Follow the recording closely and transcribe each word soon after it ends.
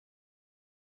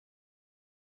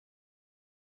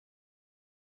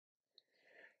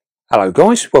Hello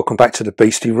guys, welcome back to the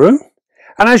Beastie Room,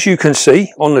 and as you can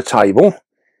see on the table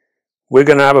we're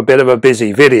going to have a bit of a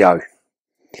busy video.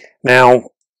 Now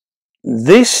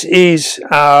this is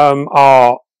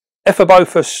our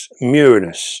Ephebopus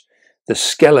murinus, the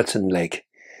skeleton leg.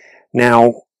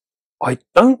 Now I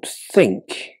don't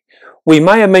think we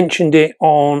may have mentioned it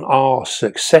on our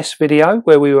success video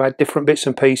where we had different bits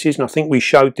and pieces, and I think we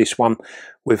showed this one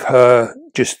with her,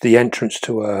 just the entrance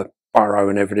to her burrow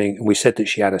and everything, and we said that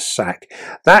she had a sack.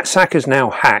 That sack has now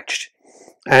hatched,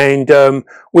 and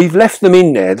we've left them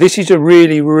in there. This is a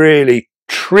really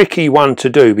tricky one to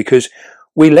do because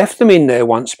we left them in there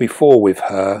once before with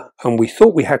her, and we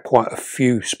thought we had quite a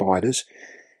few spiders,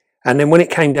 and then when it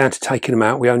came down to taking them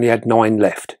out we only had 9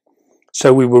 left.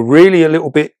 So we were really a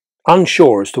little bit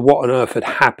unsure as to what on earth had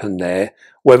happened there,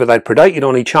 whether they'd predated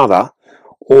on each other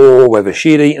or whether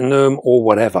she'd eaten them or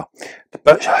whatever.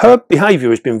 But her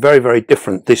behaviour has been very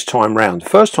different this time round. The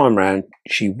first time round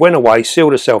she went away,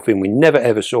 sealed herself in, we never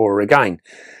ever saw her again.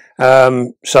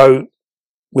 So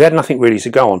we had nothing really to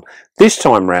go on. This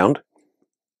time round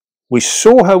we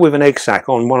saw her with an egg sac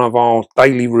on one of our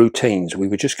daily routines. We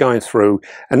were just going through,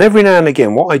 and every now and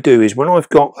again what I do is when I've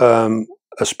got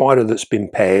a spider that's been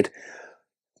paired,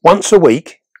 once a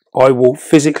week I will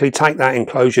physically take that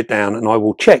enclosure down and I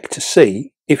will check to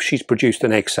see if she's produced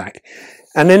an egg sac.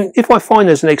 And then if I find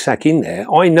there's an egg sac in there,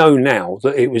 I know now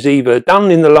that it was either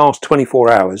done in the last 24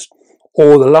 hours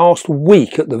or the last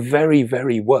week at the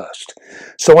very worst.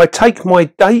 So I take my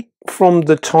date from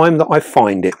the time that I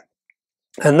find it,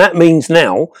 and that means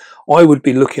now I would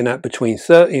be looking at between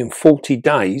 30 and 40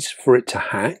 days for it to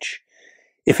hatch.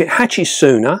 If it hatches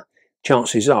sooner,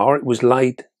 chances are it was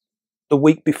laid the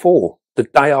week before, the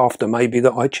day after maybe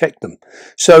that I checked them.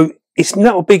 So it's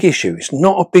not a big issue, it's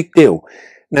not a big deal.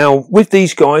 Now with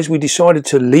these guys we decided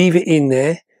to leave it in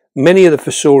there. Many of the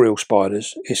fossorial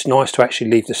spiders, it's nice to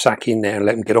actually leave the sack in there and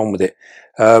let them get on with it,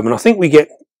 and I think we get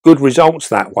good results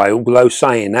that way, although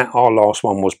saying that our last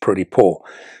one was pretty poor.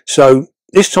 So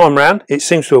this time round it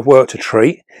seems to have worked a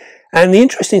treat. And the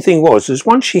interesting thing was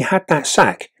once she had that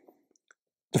sack,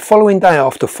 the following day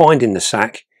after finding the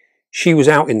sack she was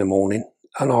out in the morning,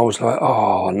 and I was like,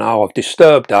 oh no, I've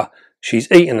disturbed her,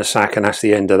 she's eaten the sack and that's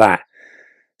the end of that.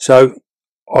 So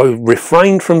I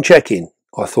refrained from checking.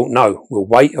 I thought no, we'll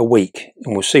wait a week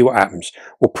and we'll see what happens.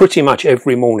 Well, pretty much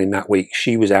every morning that week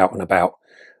she was out and about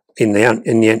in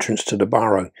the entrance to the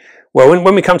burrow. Well,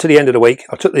 when we come to the end of the week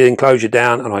I took the enclosure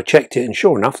down and I checked it, and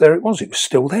sure enough there it was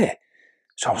still there.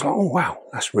 So I was like, oh wow,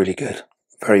 that's really good,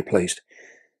 very pleased.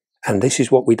 And this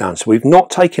is what we've done. So we've not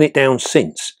taken it down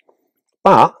since,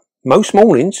 but most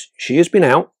mornings she has been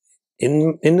out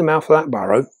in the mouth of that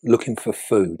burrow looking for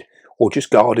food or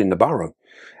just guarding the burrow,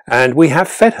 and we have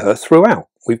fed her throughout.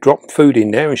 We've dropped food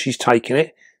in there and she's taken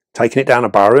it down a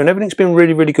burrow, and everything's been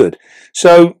really good.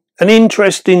 So an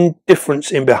interesting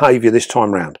difference in behaviour this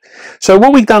time round. So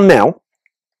what we've done now,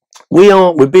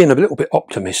 we're being a little bit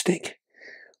optimistic.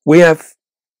 We have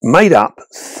made up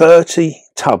 30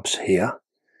 tubs here.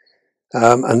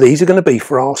 And these are going to be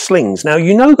for our slings. Now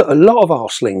you know that a lot of our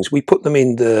slings we put them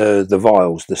in the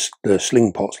vials, the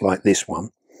sling pots like this one,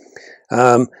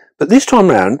 but this time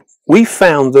round we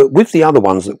found that with the other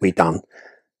ones that we've done,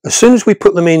 as soon as we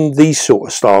put them in these sort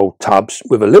of style tubs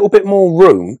with a little bit more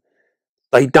room,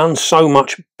 they done so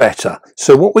much better.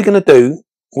 So what we're going to do,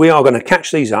 we are going to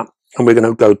catch these up and we're going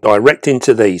to go direct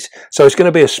into these. So it's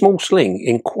going to be a small sling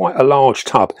in quite a large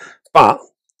tub, but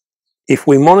if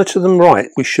we monitor them right,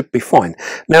 we should be fine.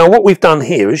 Now what we've done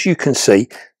here, as you can see,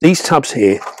 these tubs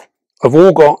here have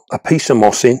all got a piece of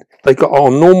moss in. They've got our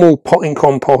normal potting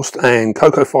compost and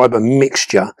cocoa fibre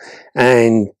mixture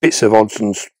and bits of odds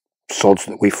and sods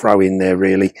that we throw in there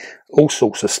really. All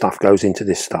sorts of stuff goes into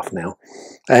this stuff now.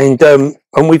 And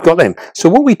we've got them. So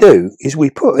what we do is we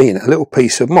put in a little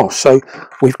piece of moss. So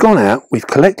we've gone out, we've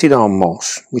collected our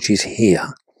moss, which is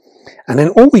here. And then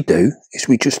all we do is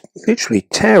we just literally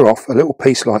tear off a little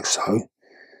piece like so,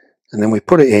 and then we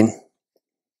put it in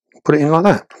like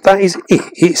that. That is it.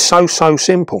 It's so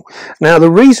simple. Now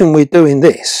the reason we're doing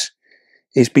this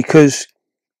is because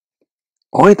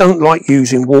I don't like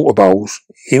using water bowls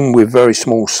in with very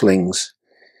small slings.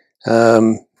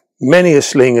 Many a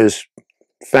sling has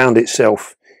found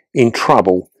itself in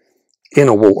trouble in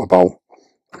a water bowl,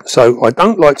 so I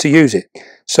don't like to use it.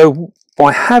 So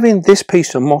by having this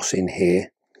piece of moss in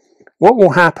here, what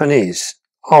will happen is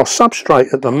our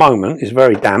substrate at the moment is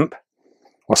very damp.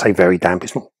 I say very damp,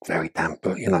 it's not very damp,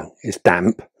 but you know, it's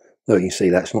damp. There you see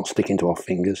that's not sticking to our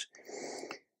fingers.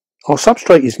 Our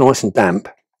substrate is nice and damp,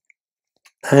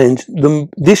 and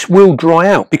this will dry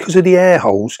out because of the air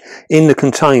holes in the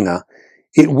container.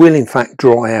 It will in fact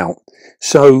dry out.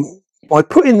 So by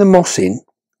putting the moss in,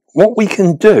 what we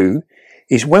can do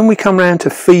is when we come round to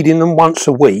feeding them once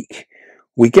a week,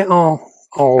 we get our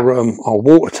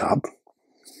water tub,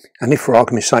 and if for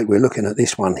argument's sake we're looking at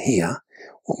this one here,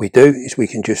 what we do is we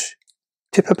can just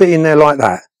tip a bit in there like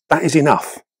that. That is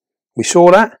enough. We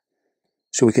saw that,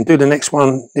 so we can do the next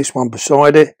one, this one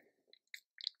beside it.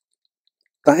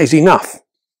 That is enough,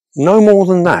 no more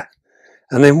than that.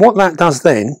 And then what that does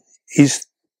then is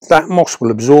that moss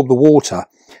will absorb the water,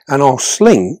 and our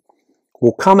sling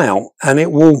will come out and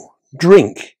it will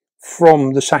drink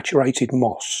from the saturated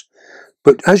moss.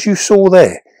 But as you saw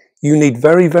there, you need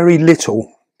very, very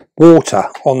little water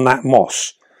on that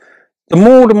moss. The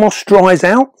more the moss dries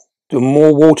out, the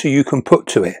more water you can put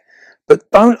to it. But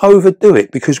don't overdo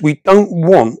it, because we don't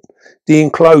want the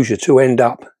enclosure to end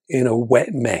up in a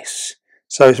wet mess.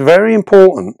 So it's very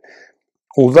important,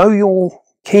 although you're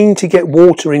keen to get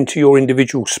water into your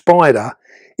individual spider,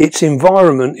 its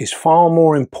environment is far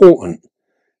more important.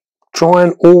 Try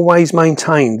and always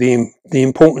maintain the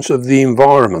importance of the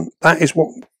environment. That is what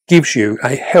gives you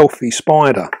a healthy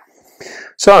spider.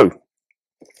 So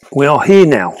we are here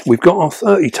now. We've got our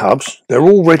 30 tubs. They're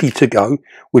all ready to go.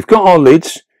 We've got our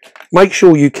lids. Make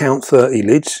sure you count 30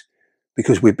 lids,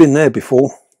 because we've been there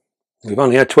before. We've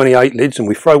only had 28 lids, and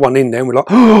we throw one in there and we're like,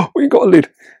 oh, we've got a lid.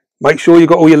 Make sure you've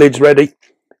got all your lids ready.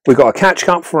 We've got a catch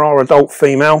cup for our adult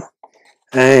female,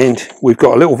 and we've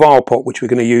got a little vial pot which we're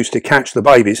going to use to catch the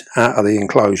babies out of the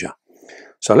enclosure.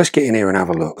 So let's get in here and have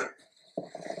a look.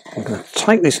 I'm going to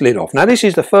take this lid off. Now this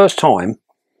is the first time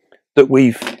that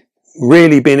we've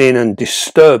really been in and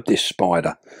disturbed this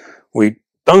spider. We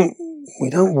don't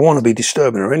want to be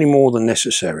disturbing her any more than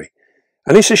necessary.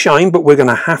 And it's a shame, but we're going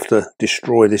to have to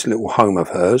destroy this little home of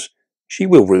hers. She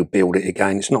will rebuild it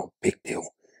again. It's not a big deal.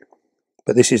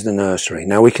 But this is the nursery.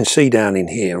 Now we can see down in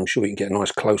here, I'm sure you can get a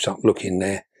nice close-up look in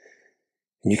there.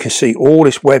 And you can see all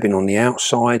this webbing on the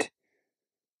outside.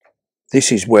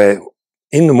 This is where,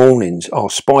 in the mornings, our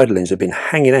spiderlings have been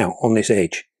hanging out on this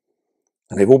edge.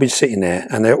 And they've all been sitting there,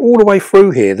 and they're all the way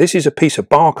through here. This is a piece of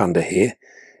bark under here,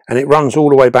 and it runs all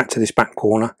the way back to this back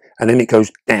corner, and then it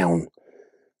goes down.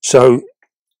 So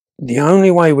the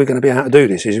only way we're going to be able to do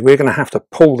this is we're going to have to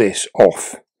pull this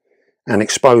off and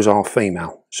expose our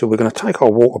female. So we're going to take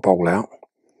our water bowl out,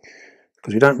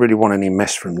 because we don't really want any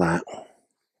mess from that.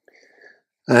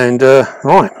 And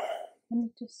right. Let me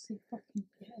just see if I can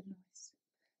get a nice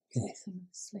some of the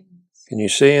slings. Can you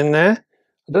see in there?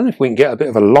 I don't know if we can get a bit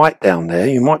of a light down there.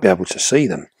 You might be able to see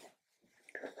them.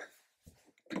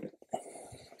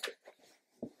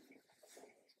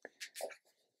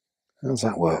 How's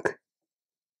that work?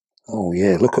 Oh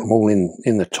yeah, look at them all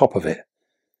in the top of it.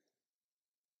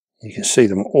 You can see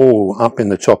them all up in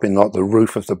the top, in like the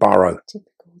roof of the burrow.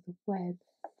 Typical, the web.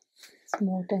 It's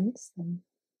more dense than...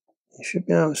 You should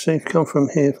be able to see it come from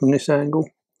here, from this angle.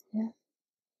 Yeah.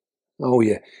 Oh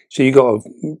yeah. So you got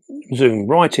to zoom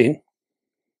right in,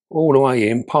 all the way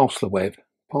in, past the web,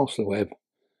 past the web.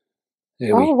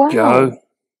 There we go.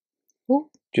 Ooh.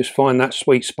 Just find that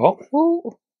sweet spot.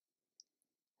 Ooh.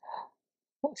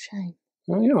 What a shame.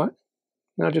 Oh, you're right.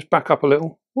 Now just back up a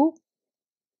little. Ooh.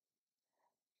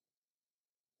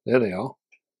 There they are.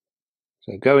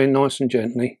 So go in nice and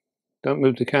gently. Don't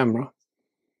move the camera.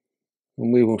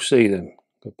 And we will see them.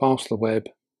 Go past the web.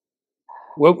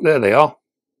 Well, there they are.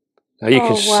 Now you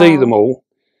can see them all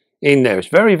in there. It's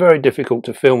very, very difficult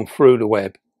to film through the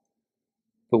web,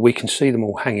 but we can see them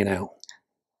all hanging out.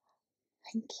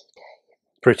 Thank you,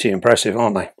 Dave. Pretty impressive,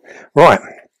 aren't they? Right.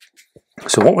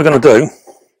 So what we're going to do,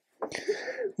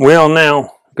 we are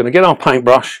now going to get our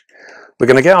paintbrush. We're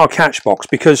going to get our catch box,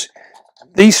 because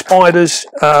these spiders,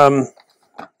 the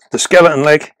skeleton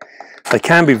leg, they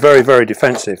can be very, very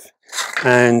defensive.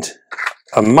 And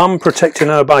a mum protecting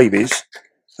her babies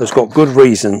has got good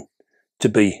reason to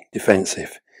be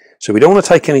defensive. So we don't want to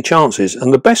take any chances.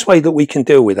 And the best way that we can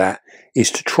deal with that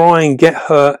is to try and get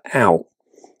her out.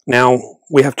 Now,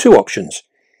 we have two options.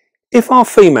 If our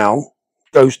female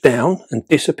goes down and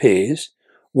disappears,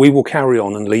 we will carry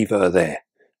on and leave her there,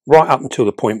 right up until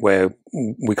the point where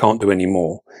we can't do any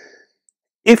more.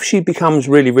 If she becomes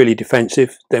really, really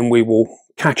defensive, then we will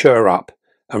catch her up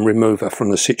and remove her from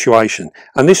the situation.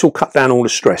 And this will cut down all the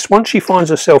stress. Once she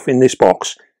finds herself in this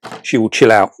box, she will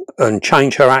chill out and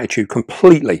change her attitude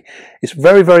completely. It's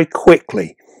very, very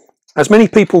quickly. As many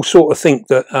people sort of think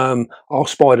that our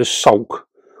spiders sulk,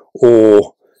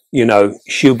 or, you know,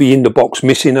 she'll be in the box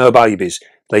missing her babies.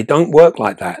 They don't work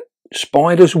like that.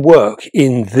 Spiders work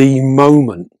in the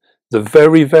moment, the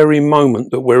very, very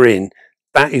moment that we're in.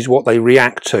 That is what they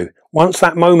react to. Once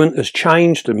that moment has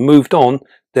changed and moved on,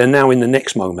 they're now in the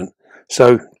next moment.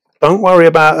 So don't worry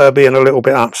about her being a little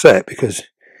bit upset, because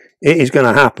it is going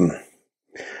to happen.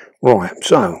 Right,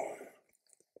 so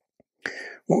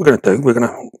what we're going to do, we're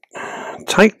going to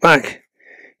take back,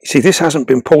 you see this hasn't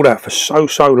been pulled out for so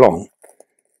long.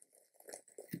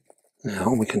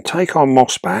 Now we can take our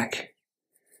moss back.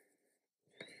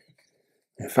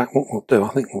 In fact, what we'll do, I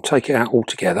think we'll take it out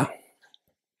altogether.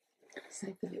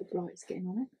 Save the little blights getting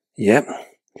on it. Yep.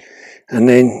 And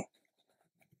then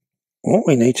what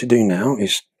we need to do now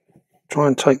is try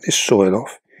and take this soil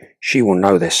off. She will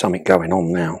know there's something going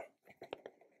on now.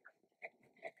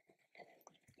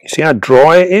 You see how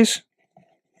dry it is?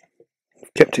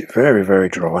 I've kept it very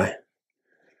dry.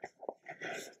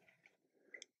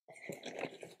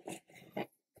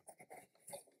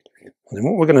 And then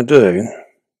what we're going to do,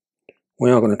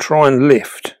 we are going to try and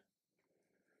lift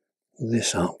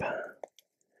this up.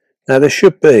 Now there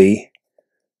should be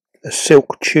a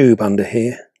silk tube under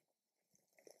here.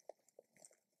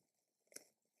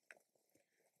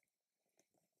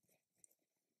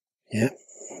 Yep,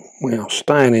 we are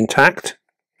staying intact.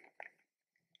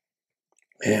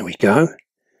 There we go.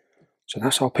 So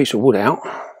that's our piece of wood out.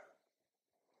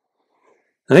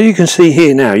 Now you can see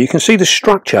here now, you can see the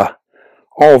structure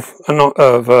of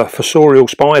a fossorial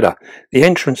spider. The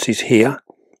entrance is here,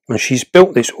 and she's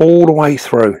built this all the way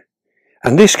through.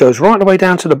 And this goes right the way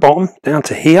down to the bottom, down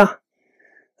to here.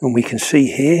 And we can see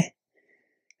here.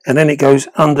 And then it goes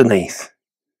underneath.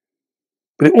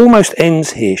 But it almost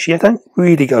ends here. She don't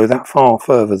really go that far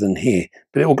further than here,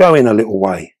 but it will go in a little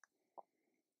way.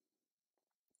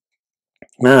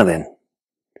 Now then,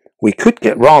 we could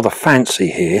get rather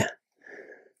fancy here,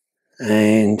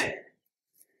 and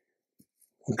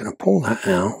we're going to pull that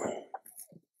out.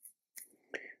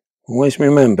 Always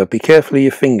remember, be careful of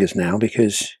your fingers now,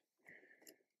 because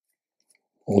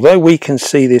although we can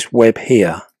see this web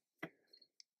here,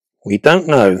 we don't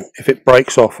know if it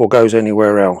breaks off or goes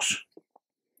anywhere else.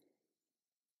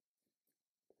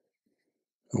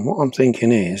 And what I'm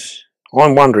thinking is,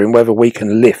 I'm wondering whether we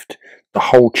can lift the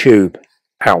whole tube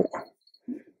out.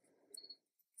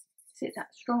 Is it that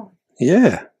strong?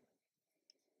 Yeah.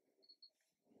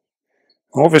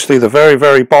 Obviously the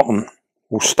very bottom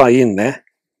will stay in there.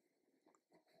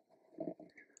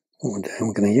 What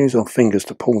we're going to use our fingers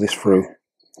to pull this through.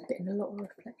 Getting a lot of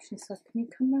reflection, so can you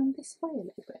come round this way a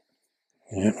little bit?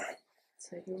 Yeah.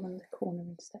 So you're on the corner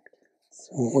instead.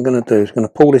 So what we're going to do is going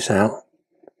to pull this out.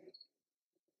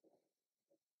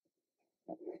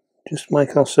 Just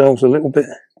make ourselves a little bit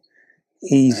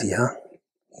easier.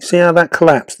 See how that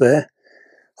collapsed there?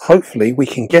 Hopefully we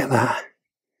can get that.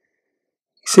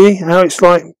 See how it's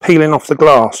like peeling off the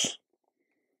glass?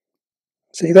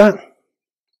 See that?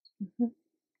 Mm-hmm.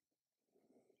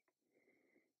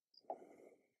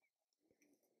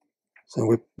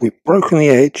 So we've broken the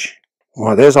edge.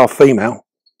 Right, there's our female.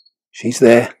 She's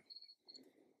there.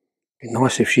 Be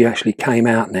nice if she actually came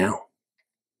out now.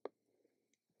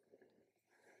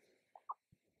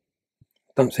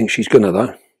 Don't think she's gonna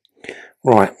though.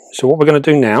 Right, so what we're going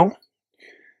to do now,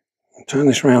 turn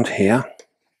this around here,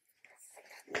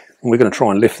 and we're going to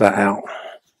try and lift that out.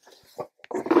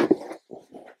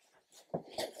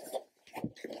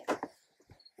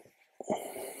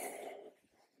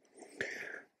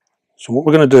 So what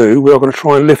we're going to do, we are going to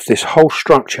try and lift this whole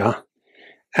structure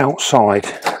outside,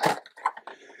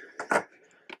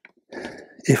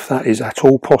 if that is at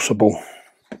all possible.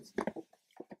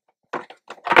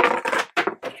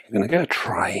 We're going to get a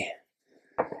tray,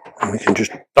 and we can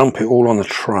just dump it all on the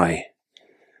tray.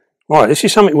 Right, this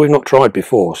is something we've not tried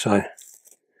before, so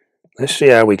let's see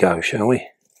how we go, shall we?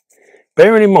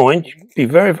 Bearing in mind, be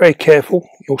very careful.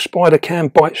 Your spider can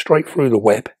bite straight through the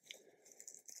web,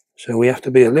 so we have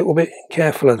to be a little bit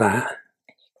careful of that.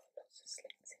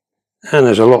 And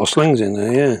there's a lot of slings in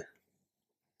there, yeah.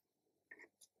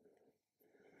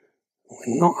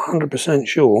 We're not 100%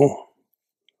 sure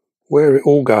where it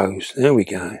all goes. There we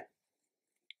go.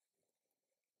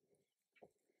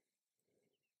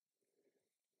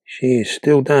 She is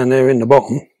still down there in the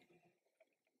bottom.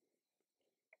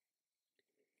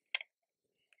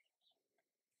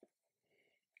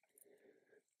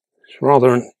 It's rather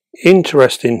an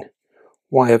interesting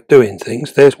way of doing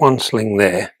things. There's one sling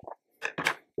there.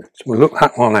 So we'll look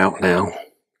that one out now.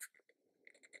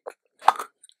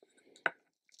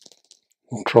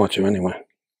 I'll try to anyway.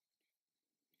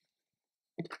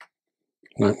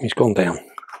 No, he's gone down.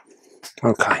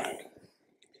 Okay.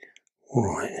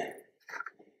 Alright.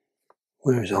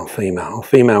 Where is our female? Our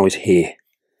female is here.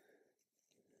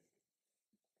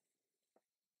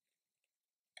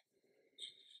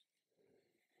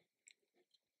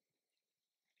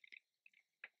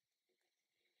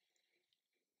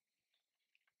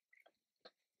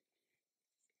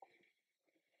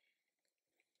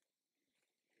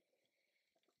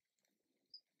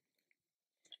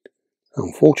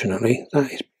 Unfortunately,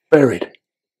 that is buried.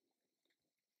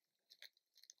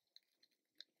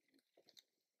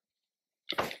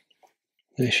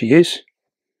 There she is.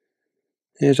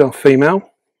 Here's our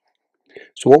female.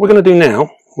 So what we're going to do now,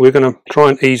 we're going to try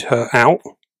and ease her out.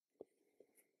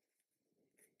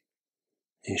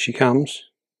 Here she comes.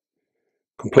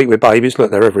 Complete with babies. Look,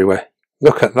 they're everywhere.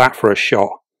 Look at that for a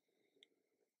shot.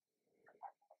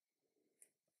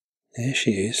 There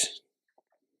she is.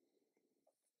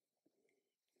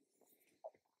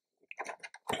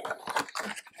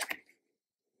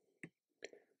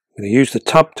 I'm going to use the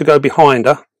tub to go behind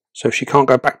her so she can't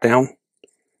go back down,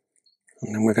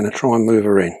 and then we're going to try and move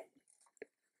her in.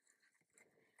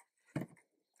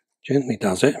 Gently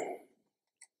does it.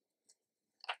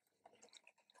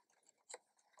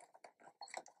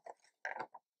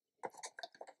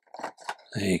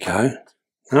 There you go.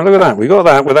 Now look at that, we got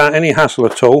that without any hassle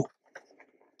at all.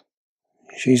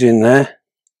 She's in there.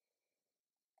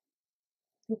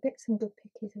 You'll get some good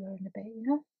pictures of her in a bit, you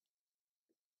know?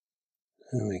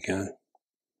 There we go.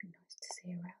 Be nice to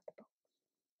see her out the box.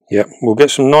 Yep, we'll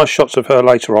get some nice shots of her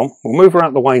later on. We'll move her out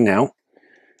of the way now.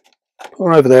 Put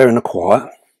her over there in the quiet.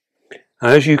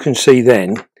 As you can see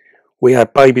then, we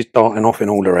had babies darting off in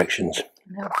all directions.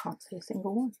 Now I can't see a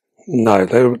single one. No,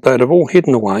 they'd have all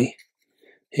hidden away.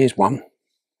 Here's one.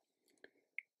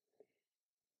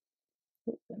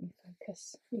 Ooh, let me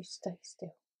focus. You stay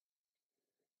still.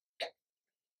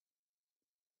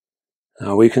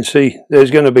 Now we can see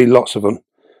there's going to be lots of them,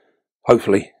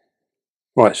 hopefully.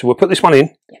 Right, so we'll put this one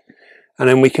in. Yep. And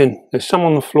then we can, there's some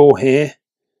on the floor here.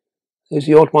 There's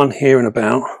the odd one here and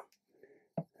about.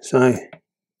 So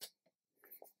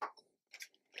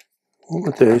what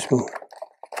we'll do is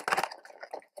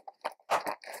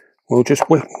we'll just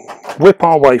whip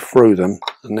our way through them,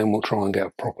 and then we'll try and get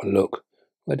a proper look.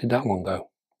 Where did that one go?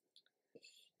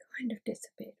 Kind of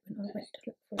disappeared when I went to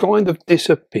look for it. Kind of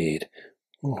disappeared.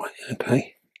 Right,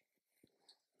 okay.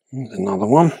 There's another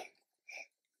one.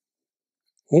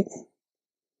 Oh.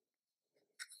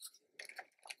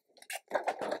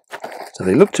 So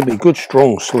they look to be good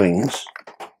strong slings.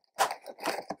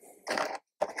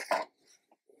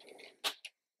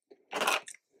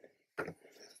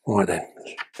 Right then,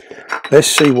 let's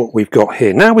see what we've got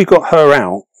here. Now we've got her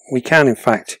out, we can in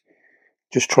fact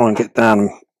just try and get down and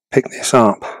pick this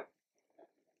up.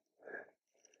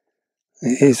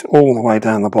 It is all the way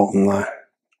down the bottom though.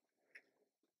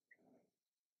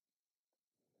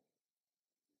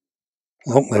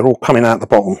 Oh, they're all coming out the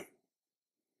bottom.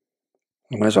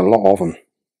 And there's a lot of them.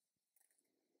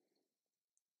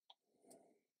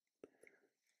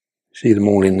 See them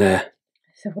all in there.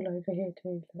 It's all over here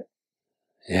too, look.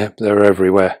 Yeah, they're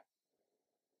everywhere.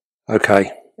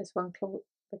 Okay. There's one claw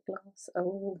the glass.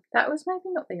 Oh, that was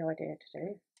maybe not the idea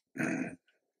to do.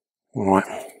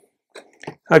 Right.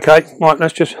 Okay, right,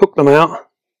 let's just hook them out.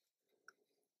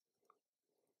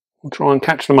 We'll try and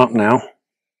catch them up now.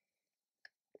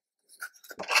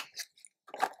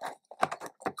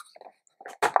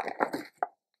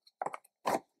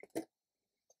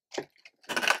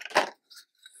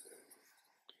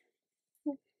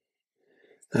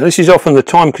 Now this is often the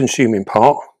time-consuming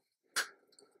part.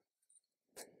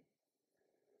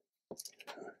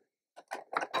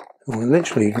 And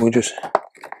we'll just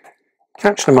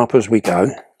catch them up as we go.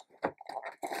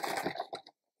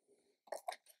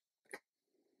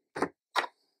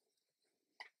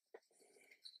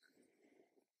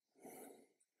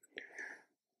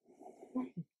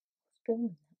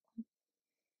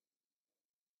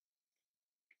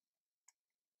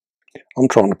 I'm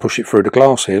trying to push it through the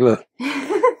glass here, look.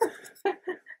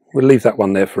 We'll leave that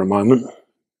one there for a moment.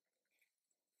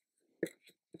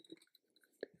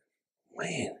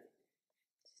 Man.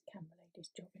 Camera lady's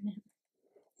job, isn't it?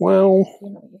 Well,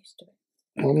 You're not used to it.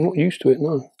 I'm not used to it,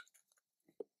 no.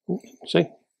 See?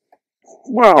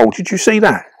 Wow, did you see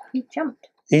that? He jumped.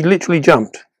 He literally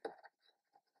jumped.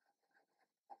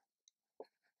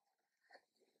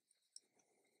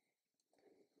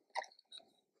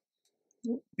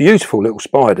 Beautiful little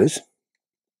spiders.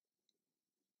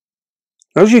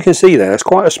 As you can see there, it's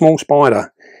quite a small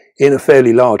spider in a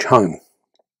fairly large home.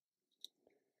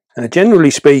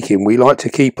 Generally speaking, we like to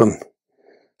keep them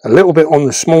a little bit on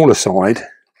the smaller side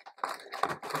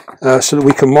so that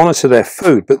we can monitor their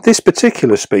food. But this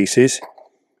particular species,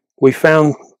 we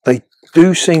found they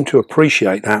do seem to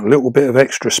appreciate that little bit of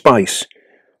extra space.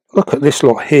 Look at this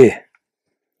lot here.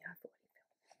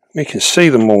 We can see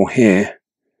them all here.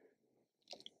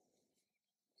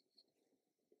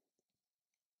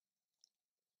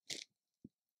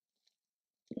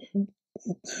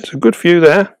 There's a good few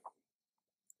there.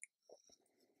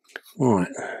 Right.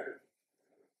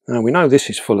 Now we know this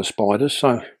is full of spiders,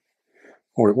 so,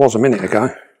 or it was a minute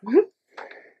ago.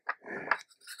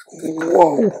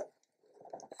 Whoa!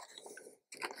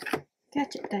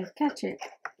 Catch it, Dave, catch it.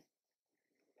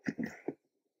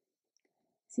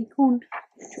 Is he gone? Do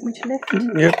you want me to lift?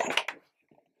 Yep.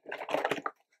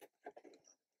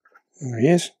 There he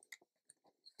is.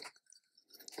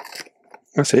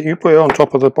 That's it. You put it on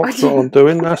top of the box that I'm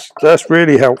doing. That's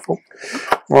really helpful.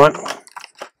 Right.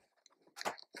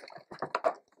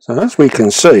 So as we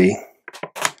can see,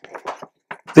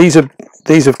 these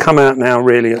have come out now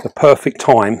really at the perfect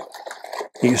time.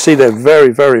 You can see they're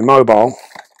very, very mobile.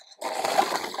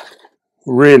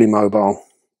 Really mobile.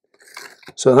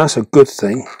 So that's a good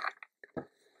thing.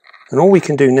 And all we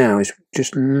can do now is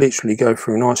just literally go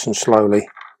through nice and slowly.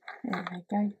 There we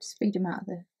go. Speed them out of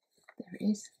the. There it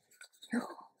is.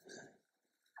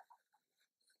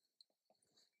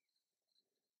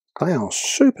 They are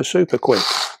super, super quick.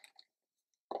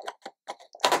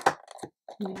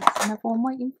 There's another one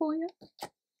waiting for you.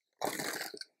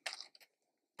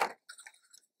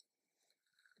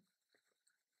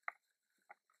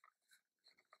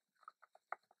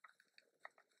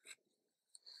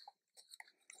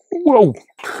 Whoa!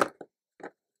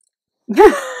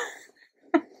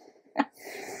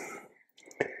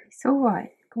 It's all right.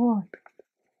 Go on.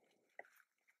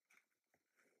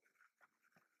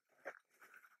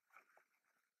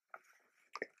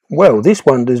 Well, this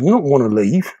one does not want to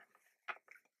leave.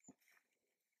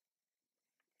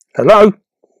 Hello?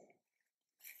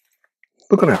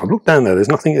 Look at that. Look down there. There's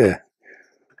nothing there.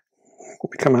 Will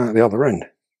be coming out at the other end.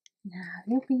 No,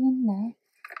 he'll be in there.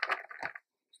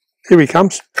 Here he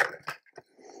comes.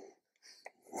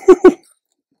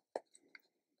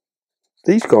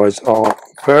 These guys are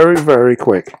very, very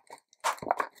quick.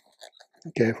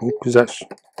 Careful, because that's...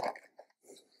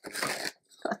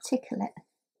 Got to tickle it.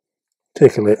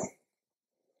 Tickle it.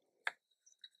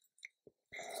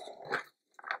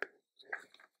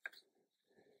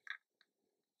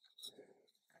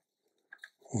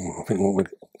 Oh, I think what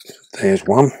we're... There's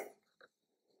one.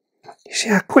 You see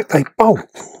how quick they bolt?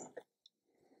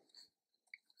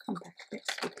 Come back a bit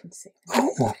so you can see.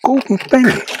 Oh my Gordon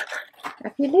Bennett.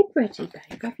 Have your lid ready,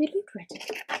 babe? Have your lid ready?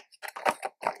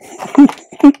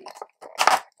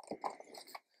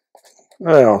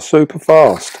 They are super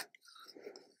fast.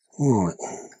 Right.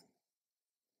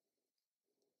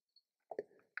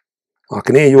 I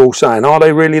can hear you all saying, are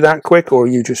they really that quick or are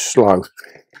you just slow?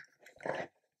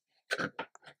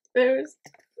 There's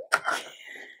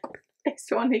this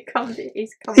one. He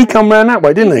come round that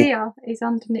way, didn't he? Here. He's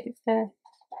underneath there.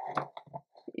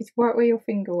 He's right where your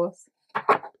finger was.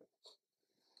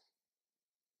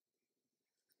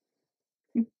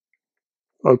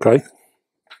 Okay.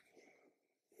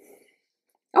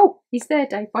 Oh, he's there,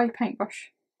 Dave, by your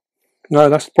paintbrush. No,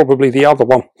 that's probably the other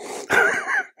one.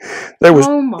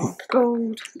 Oh my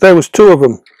God. There was two of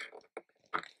them.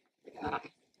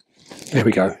 There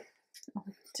we go. Oh,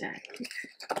 Dave.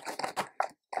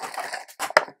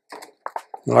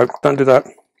 No, don't do that.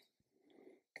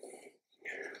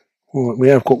 Right, we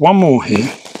have got one more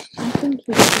here. I think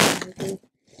he's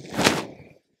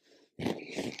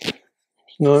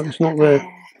No, it's not there.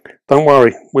 Don't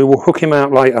worry, we will hook him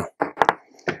out later.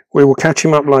 We will catch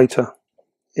him up later.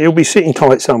 He'll be sitting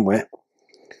tight somewhere.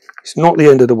 It's not the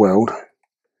end of the world.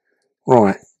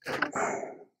 Right.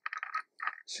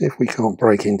 See if we can't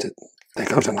break into... There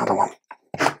goes another one.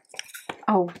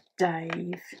 Oh,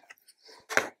 Dave.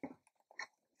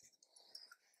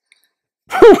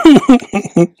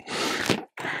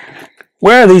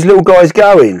 Where are these little guys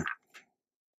going?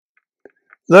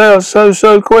 They are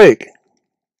so quick.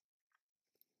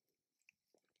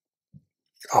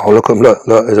 Oh, look at them, look,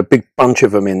 there's a big bunch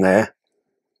of them in there.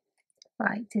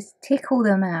 Right, just tickle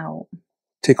them out.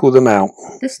 Tickle them out.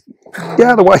 Just... Get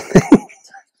out of the way.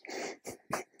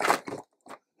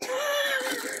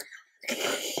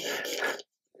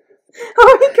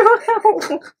 Oh, he got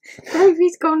out.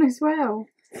 Davey's gone as well.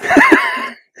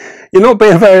 You're not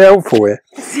being very helpful here.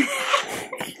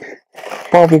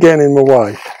 Apart from getting in my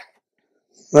way.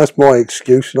 That's my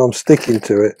excuse and I'm sticking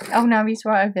to it. Oh no, he's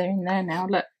right over there in there now.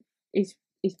 Look, he's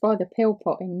by the pill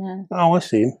pot in there. Oh, I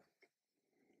see him.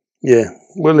 Yeah,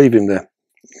 we'll leave him there.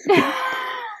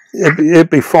 It'd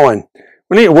be fine.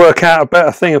 We need to work out a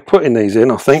better thing of putting these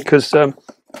in, I think, because you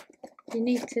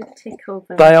need to tickle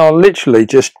them. They are literally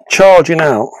just charging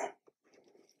out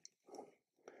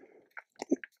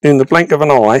in the blink of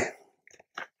an eye.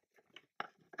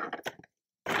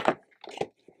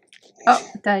 Oh,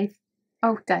 Dave.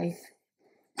 Oh, Dave.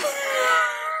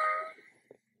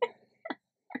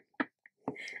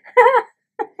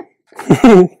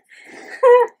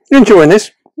 You enjoying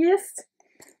this? Yes.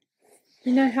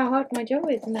 You know how hard my job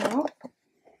is now.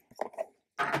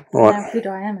 Right. How good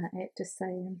I am at it, just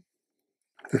saying.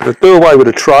 We'll do away with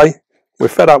a tray. We're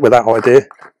fed up with that idea.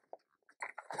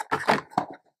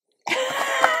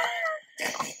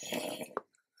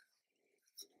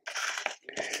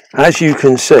 As you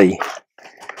can see,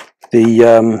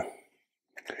 the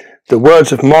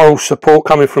words of moral support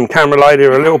coming from camera lady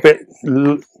are a little bit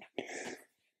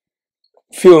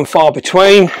few and far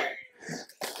between.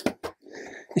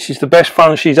 This is the best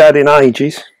fun she's had in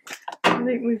ages. I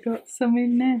think we've got some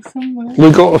in there somewhere.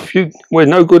 We've got a few. We're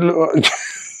no good. Yeah,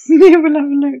 we'll have a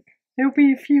look. There'll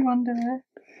be a few under there.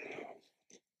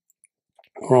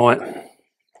 Right.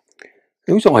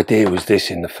 Whose idea was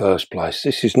this in the first place?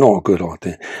 This is not a good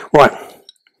idea. Right.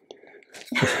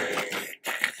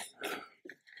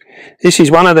 This is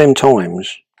one of them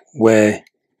times where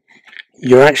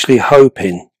you're actually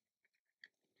hoping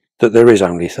that there is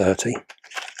only 30.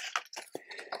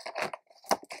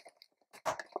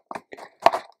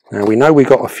 Now we know we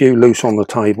got a few loose on the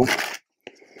table.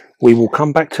 We will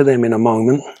come back to them in a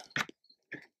moment.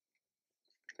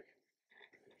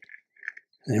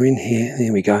 They're in here.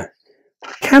 There we go.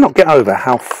 I cannot get over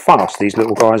how fast these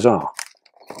little guys are.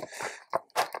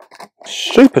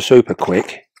 Super, super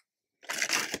quick.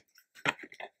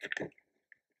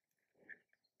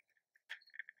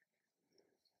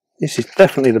 This is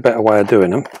definitely the better way of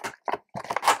doing them.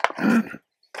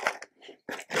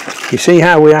 You see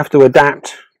how we have to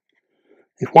adapt.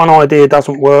 If one idea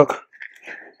doesn't work,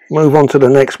 move on to the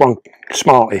next one,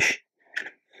 smartish.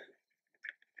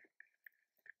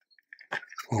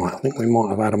 Right, I think we might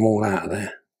have had them all out of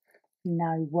there.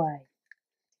 No way.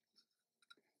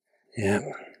 Yeah.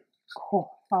 Oh,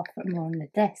 I'll put them on the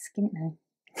desk, didn't they?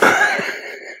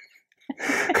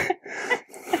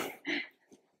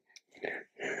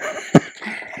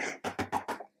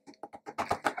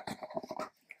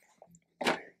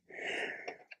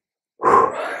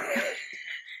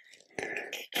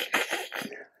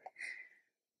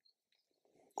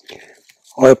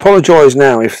 I apologise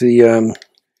now if it's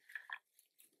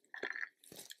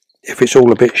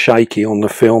all a bit shaky on the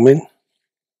filming.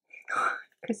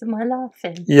 Because of my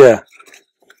laughing? Yeah,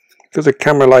 because the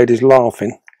camera lady's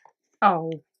laughing.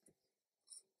 Oh.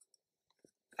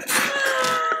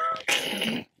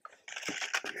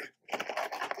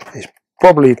 It's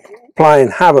probably playing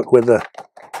havoc with the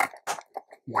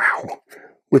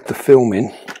with the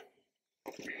filming.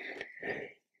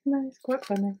 No, it's quite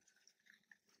funny.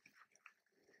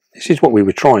 This is what we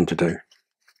were trying to do.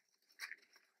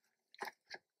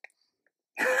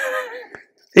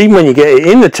 Even when you get it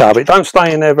in the tub, it don't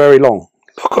stay in there very long.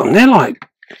 Look at them, they're like,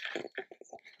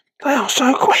 they are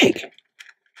so quick.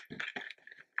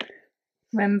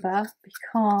 Remember, be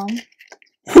calm,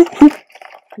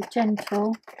 be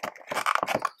gentle.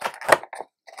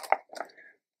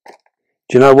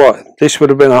 Do you know what? This would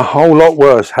have been a whole lot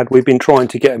worse had we been trying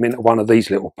to get them into one of these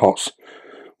little pots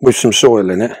with some soil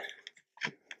in it.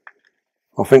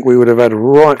 I think we would have had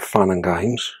right fun and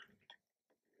games.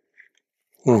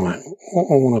 Right, what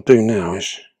I want to do now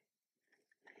is...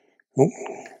 Oh,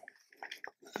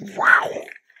 wow.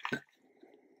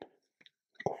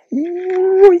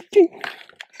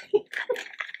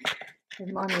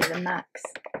 Remind me of the Max.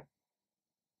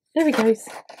 There he goes.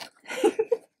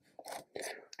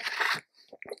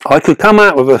 I could come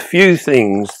out with a few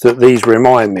things that these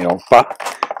remind me of, but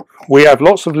we have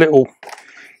lots of little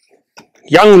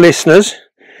young listeners,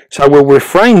 so we'll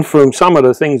refrain from some of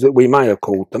the things that we may have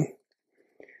called them.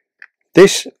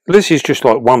 This is just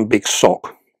like one big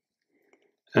sock,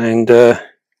 and they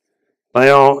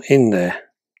are in there.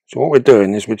 So what we're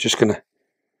doing is we're just going to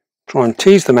try and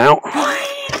tease them out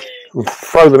and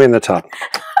throw them in the tub.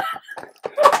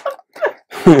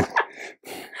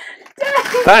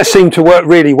 That seemed to work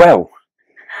really well.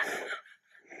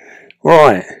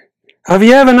 Right. Have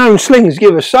you ever known slings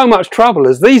give us so much trouble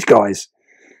as these guys?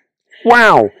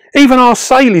 Wow. Even our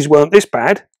Salies weren't this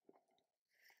bad.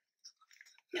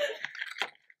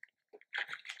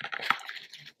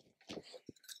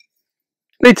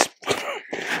 Lids. Do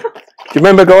you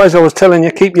remember, guys, I was telling you,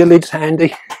 keep your lids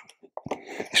handy.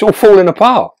 It's all falling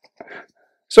apart.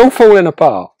 It's all falling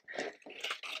apart.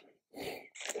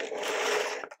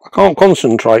 I can't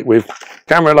concentrate with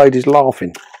camera ladies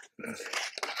laughing.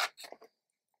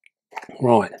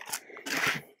 Right.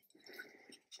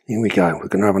 Here we go. We're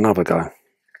going to have another go.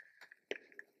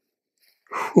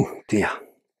 Oh dear.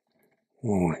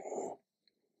 Right.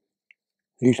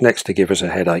 Who's next to give us a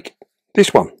headache?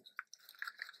 This one.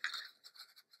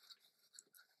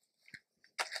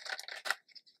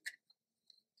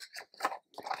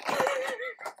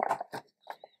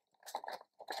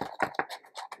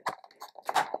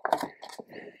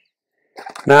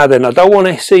 Now then, I don't want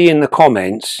to see in the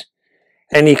comments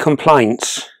any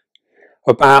complaints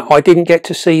about I didn't get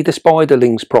to see the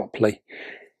spiderlings properly.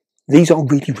 These are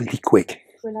really, really quick.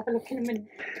 We'll have a look in a minute.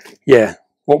 Yeah,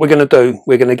 what we're going to do,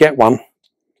 we're going to get one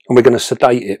and we're going to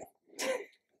sedate it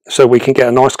so we can get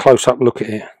a nice close-up look at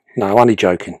it. No, only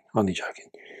joking, only joking.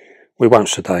 We won't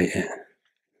sedate it.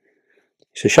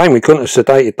 It's a shame we couldn't have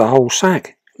sedated the whole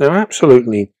sack. They're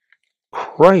absolutely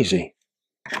crazy.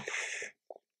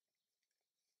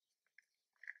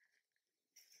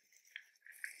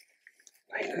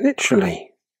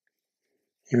 Literally.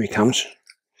 Here he comes.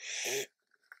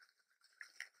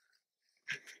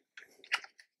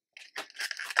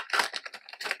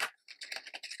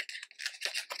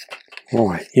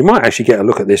 Right, you might actually get a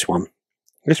look at this one.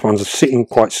 This one's sitting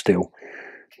quite still.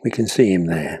 We can see him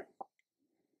there.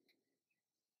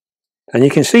 And you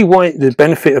can see why the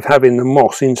benefit of having the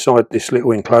moss inside this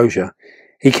little enclosure.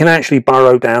 He can actually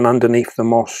burrow down underneath the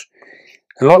moss.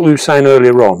 And like we were saying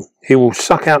earlier on, he will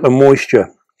suck out the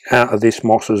moisture out of this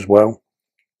moss as well.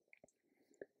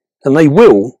 And they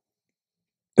will,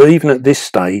 but even at this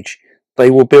stage,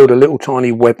 they will build a little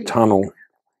tiny web tunnel.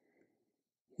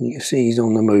 You can see he's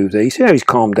on the move there. You see how he's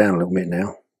calmed down a little bit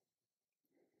now.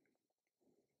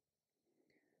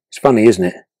 It's funny, isn't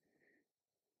it?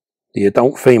 The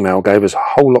adult female gave us a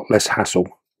whole lot less hassle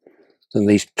than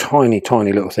these tiny,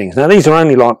 tiny little things. Now these are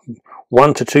only like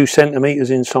 1 to 2 centimetres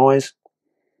in size.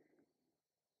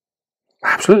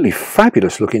 Absolutely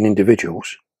fabulous looking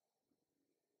individuals.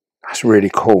 That's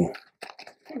really cool.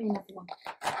 Give me another one.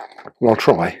 Well, I'll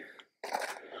try.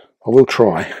 I will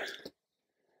try.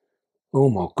 Oh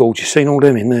my God, you've seen all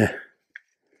them in there.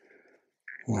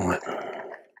 Right.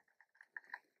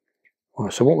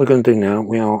 Right, so what we're going to do now,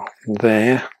 we are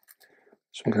there.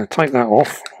 So I'm going to take that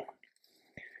off.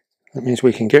 That means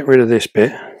we can get rid of this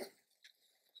bit.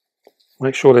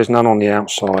 Make sure there's none on the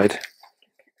outside.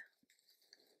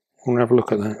 We'll have a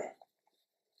look at that.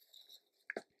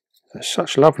 That's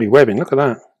such lovely webbing, look at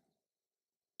that.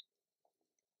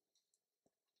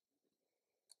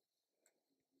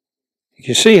 You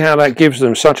can see how that gives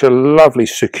them such a lovely,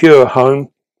 secure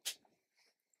home.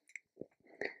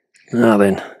 Now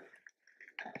then,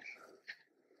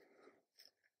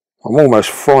 I'm almost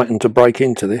frightened to break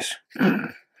into this.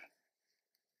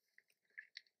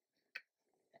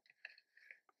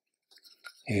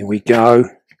 Here we go.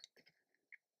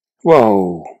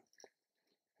 Whoa.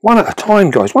 One at a time,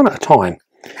 guys, one at a time.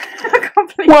 I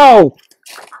can't believe Whoa!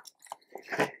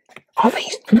 Are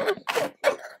these...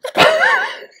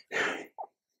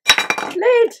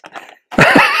 lid.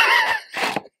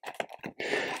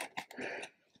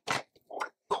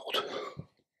 God.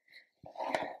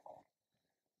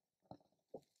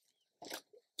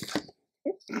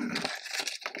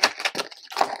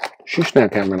 Shush now,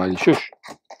 camera lady, shush.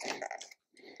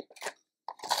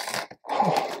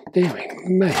 Oh, dearie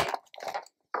me.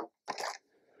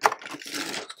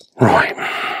 Right.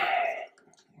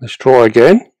 Let's try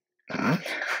again.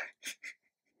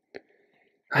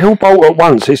 They all bolt at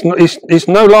once. It's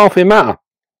no laughing matter.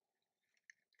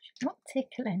 She's not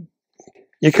tickling.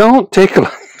 You can't tickle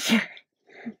them.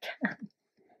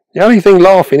 The only thing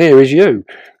laughing here is you.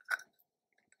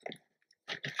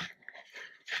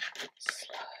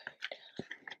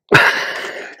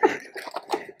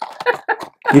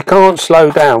 You can't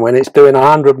slow down when it's doing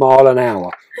 100 miles an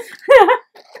hour.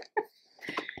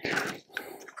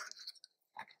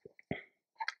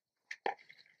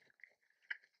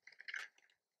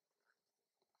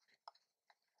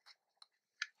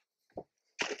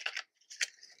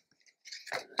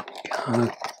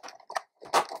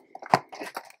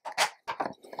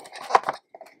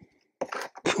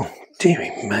 Oh,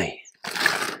 dearie me.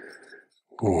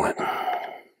 Right.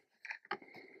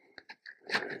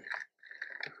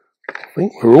 I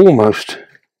think we're almost...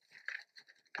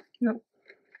 Look,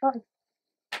 I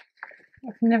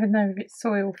can never know if it's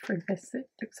soil through this. It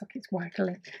looks like it's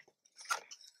waggling.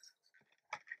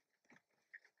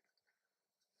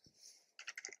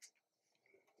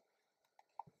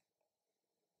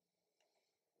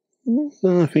 I don't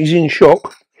know if he's in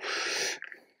shock.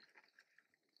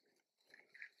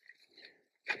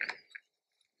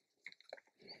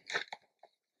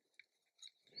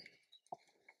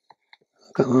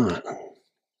 Look at that.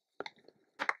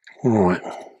 Right.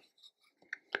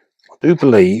 I do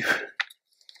believe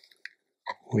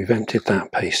we've emptied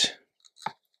that piece.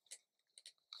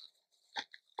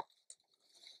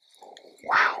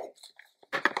 Wow.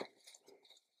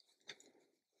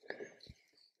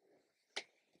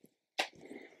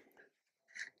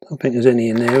 Don't think there's any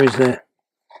in there, is there?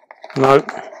 No.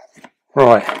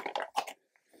 Right.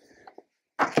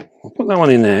 I'll put that one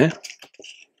in there.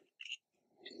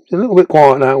 It's a little bit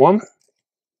quiet, that one.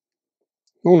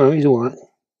 Oh no, he's alright.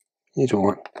 He's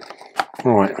alright.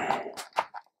 Right.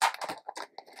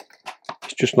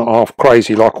 He's just not half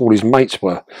crazy like all his mates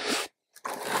were.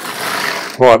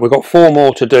 Right, we've got 4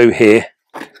 more to do here.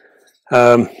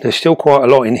 There's still quite a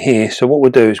lot in here, so what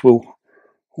we'll do is we'll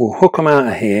hook them out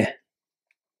of here.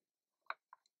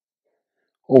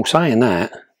 All saying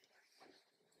that,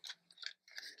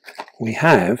 we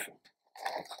have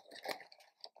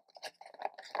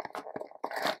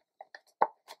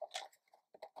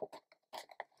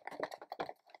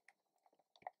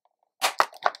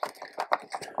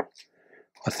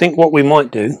I think what we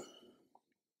might do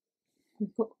We've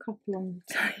got a couple on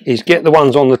the table. Is get the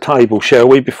ones on the table, shall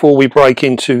we, before we break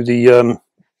into the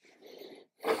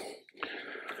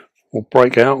or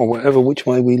break out or whatever, which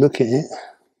way we look at it.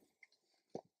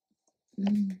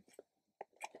 It's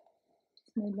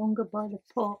no longer by the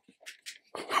pot.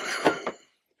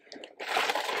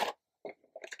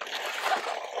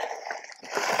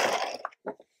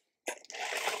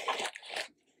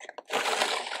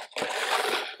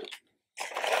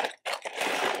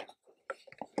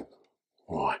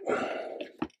 Right.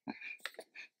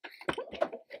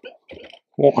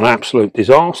 What an absolute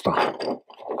disaster.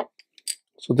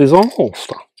 It's a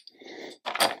disaster.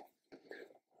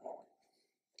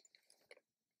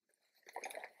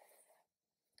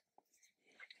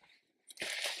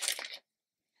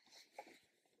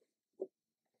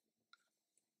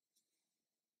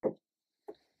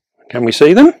 Can we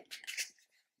see them?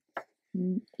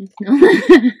 He's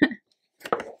not.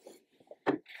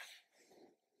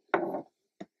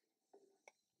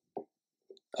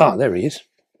 Ah, there he is.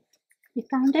 You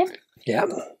found him? Yeah.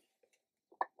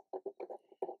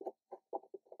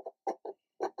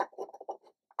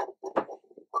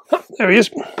 Ah, there he is.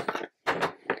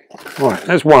 Right,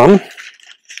 there's one.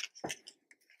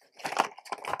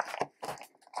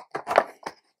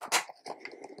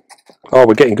 Oh,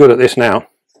 we're getting good at this now.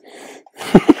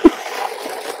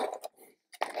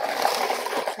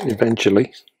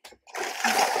 Eventually.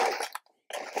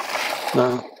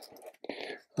 No,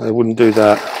 I wouldn't do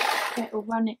that. It'll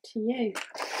run it to you.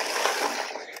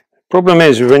 Problem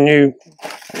is, when you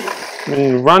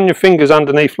run your fingers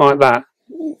underneath like that,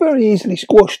 you very easily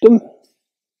squash them.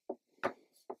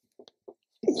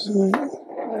 So, I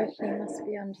reckon it must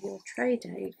be under your tray,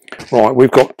 Dave. right, we've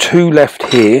got 2 left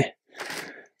here.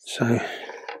 So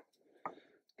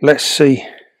let's see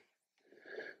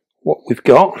what we've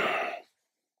got.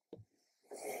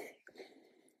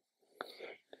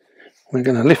 We're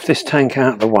going to lift this tank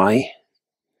out of the way.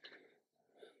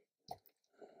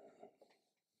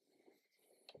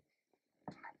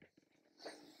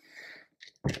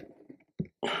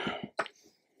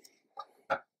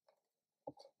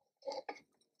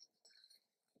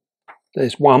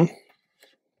 There's one.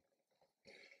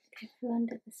 Careful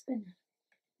under the spinner.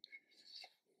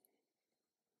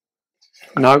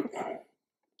 No.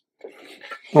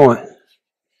 Right.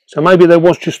 So maybe there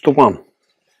was just the one.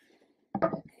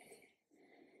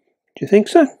 Do you think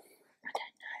so? I don't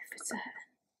know for certain.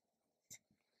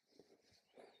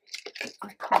 I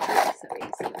can't do it so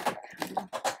easily with the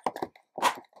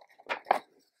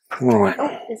camera. Right.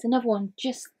 Oh, there's another one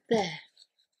just there.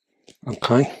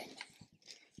 Okay.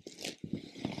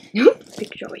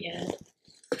 Big shot, yeah.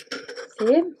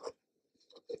 See him?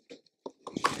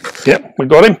 Yep, we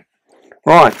got him.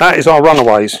 Right, that is our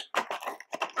runaways.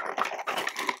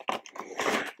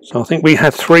 So I think we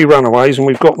had 3 runaways and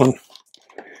we've got them.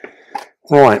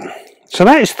 Right, so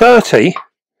that is 30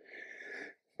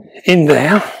 in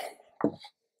there.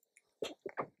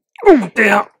 Oh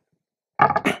dear.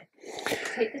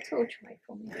 Take the torch away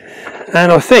from me.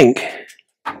 And I think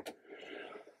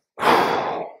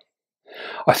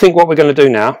what we're going to do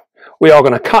now, we are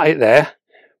going to cut it there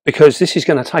because this is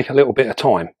going to take a little bit of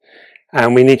time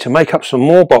and we need to make up some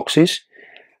more boxes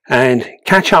and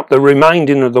catch up the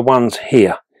remaining of the ones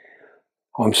here.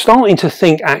 I'm starting to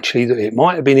think actually that it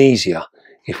might have been easier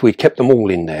if we'd kept them all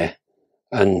in there,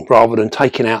 and rather than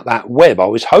taking out that web. I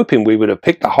was hoping we would have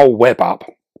picked the whole web up,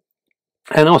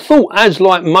 and I thought, as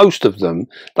like most of them,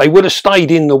 they would have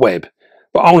stayed in the web,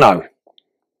 but oh no,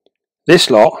 this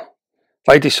lot,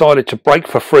 they decided to break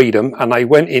for freedom and they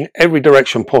went in every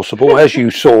direction possible, as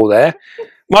you saw there,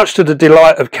 much to the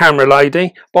delight of camera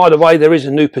lady. By the way, there is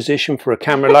a new position for a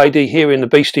camera lady here in the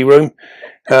beastie room.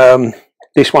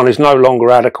 This one is no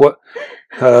longer adequate,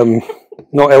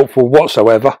 not helpful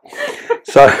whatsoever.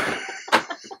 So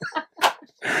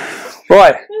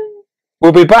right,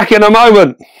 we'll be back in a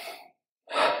moment.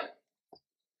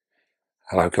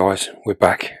 Hello guys, we're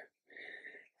back.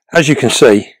 As you can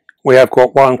see, we have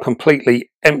got one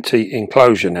completely empty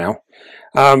enclosure now,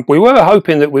 We were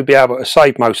hoping that we'd be able to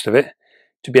save most of it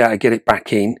to be able to get it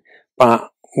back in, but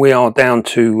we are down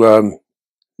to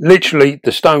literally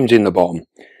the stones in the bottom.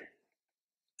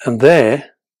 And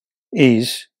there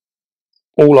is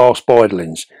all our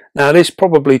spiderlings. Now this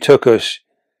probably took us,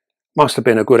 must have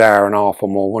been a good hour and a half or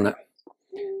more, wasn't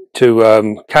it,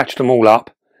 to catch them all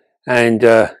up and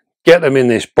get them in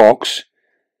this box.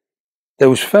 There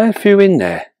was a fair few in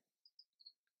there.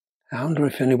 I wonder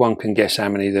if anyone can guess how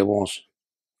many there was.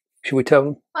 Should we tell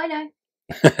them? I know.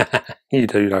 You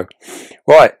do know.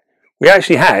 Right, we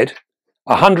actually had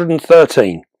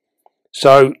 113.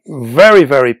 So very,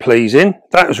 very pleasing.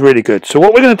 That was really good. So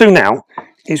what we're going to do now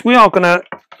is we are going to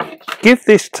give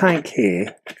this tank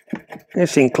here,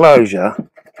 this enclosure,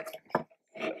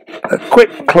 a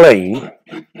quick clean.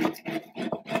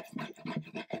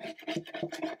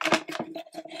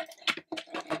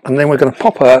 And then we're going to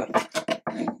pop her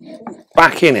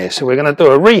back in here. So we're going to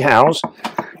do a rehouse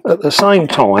at the same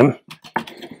time.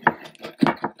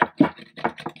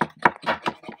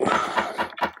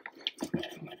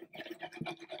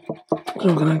 So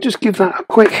I'm going to just give that a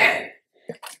quick.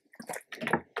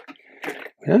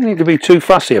 We don't need to be too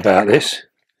fussy about this.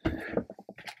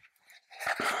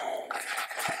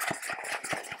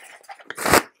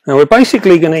 Now we're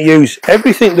basically going to use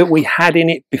everything that we had in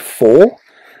it before.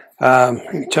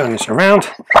 Let me turn this around.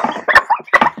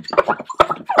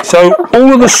 So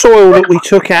all of the soil that we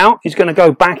took out is going to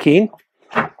go back in.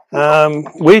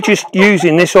 We're just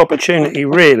using this opportunity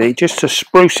really just to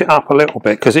spruce it up a little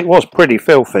bit because it was pretty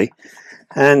filthy.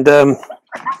 And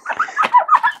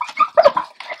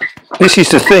this is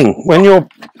the thing, when you're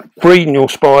breeding your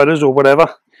spiders or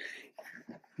whatever,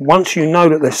 once you know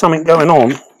that there's something going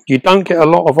on, you don't get a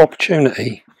lot of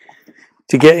opportunity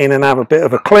to get in and have a bit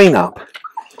of a clean up.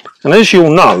 And as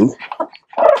you'll know,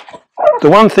 the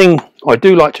one thing I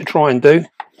do like to try and do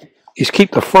is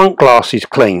keep the front glasses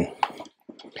clean.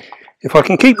 If I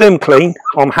can keep them clean,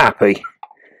 I'm happy.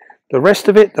 The rest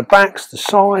of it, the backs, the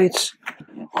sides,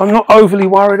 I'm not overly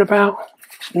worried about.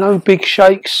 No big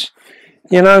shakes,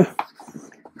 you know.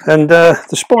 And the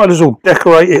spiders will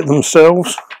decorate it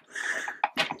themselves,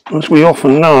 as we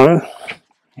often know.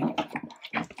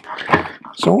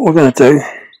 So what we're going to do,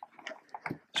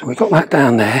 so we've got that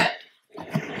down there.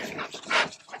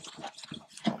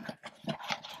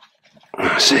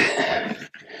 That's it.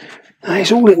 That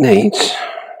is all it needs.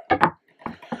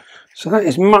 So that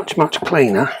is much, much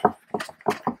cleaner.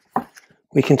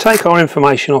 We can take our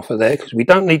information off of there because we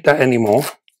don't need that anymore.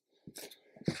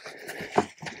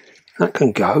 That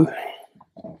can go.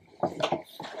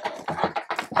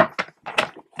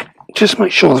 Just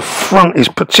make sure the front is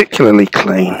particularly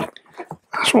clean.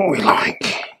 That's what we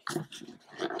like.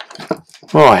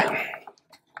 Right.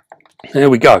 There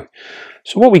we go.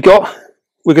 So what we got,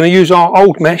 we're going to use our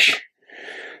old mesh.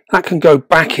 That can go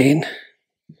back in.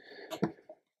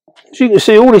 As you can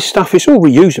see, all this stuff is all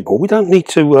reusable. We don't need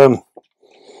to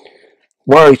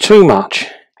worry too much.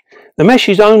 The mesh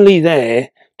is only there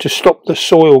to stop the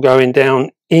soil going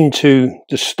down into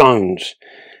the stones.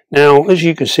 Now, as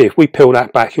you can see, if we peel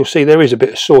that back, you'll see there is a bit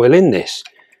of soil in this.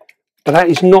 But that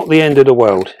is not the end of the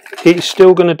world. It's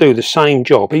still going to do the same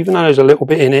job. Even though there's a little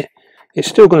bit in it, it's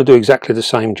still going to do exactly the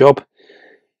same job.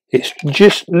 It's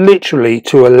just literally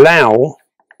to allow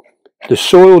the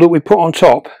soil that we put on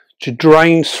top to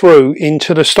drain through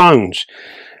into the stones.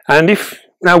 And if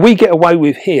now we get away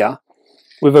with here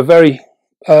with a very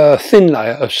thin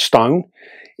layer of stone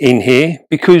in here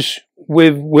because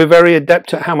we're very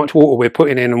adept at how much water we're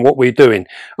putting in and what we're doing,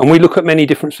 and we look at many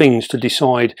different things to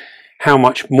decide how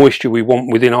much moisture we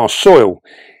want within our soil.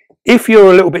 If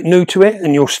you're a little bit new to it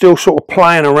and you're still sort of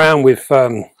playing around with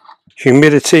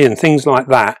humidity and things like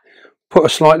that, put a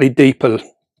slightly deeper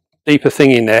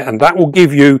thing in there, and that will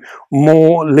give you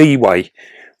more leeway,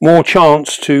 more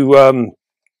chance to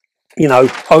you know,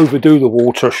 overdo the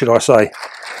water, should I say,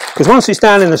 because once it's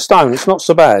down in the stone it's not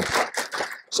so bad.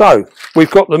 So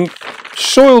we've got the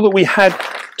soil that we had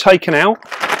taken out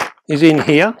is in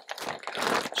here,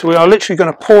 so we are literally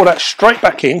going to pour that straight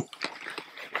back in.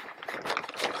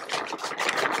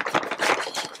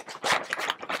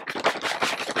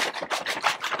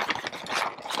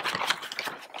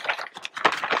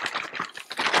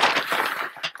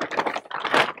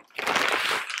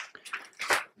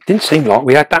 Didn't seem like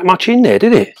we had that much in there,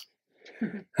 did it?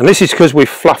 And this is because we've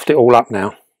fluffed it all up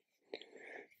now.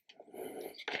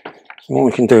 So what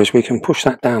we can do is we can push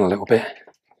that down a little bit.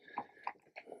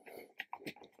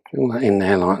 Fill that in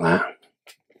there like that.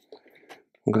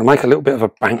 I'm going to make a little bit of a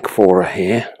bank for her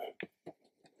here.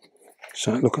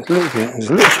 So look, a little bit, there's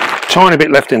a little tiny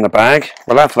bit left in the bag.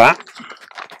 We'll have that.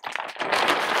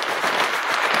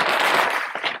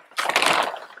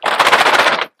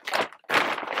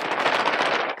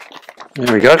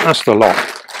 There we go, that's the lot.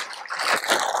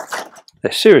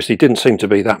 There seriously didn't seem to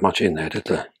be that much in there, did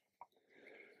there?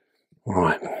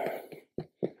 Right.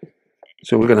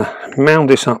 So we're going to mound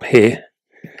this up here.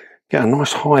 Get a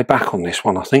nice high back on this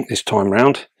one, I think, this time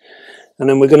round. And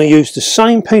then we're going to use the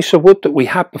same piece of wood that we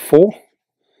had before.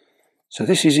 So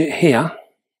this is it here.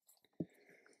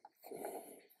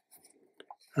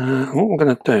 And what we're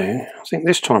going to do, I think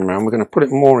this time around, we're going to put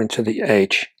it more into the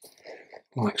edge,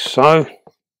 like so.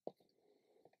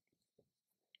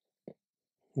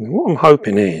 And what I'm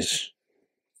hoping is,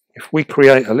 if we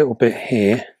create a little bit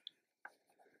here,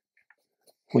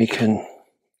 we can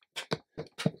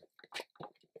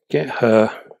get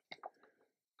her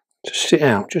to sit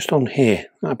out just on here.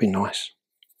 That'd be nice.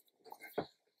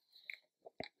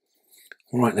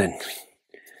 Right then.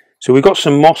 So we've got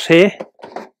some moss here.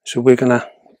 So we're going to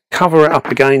cover it up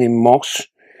again in moss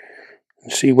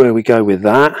and see where we go with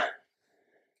that.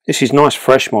 This is nice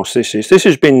fresh moss. This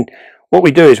has been, what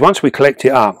we do is once we collect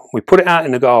it up, we put it out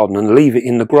in the garden and leave it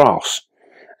in the grass,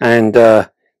 and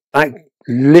that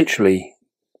literally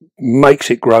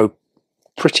makes it grow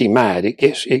pretty mad. It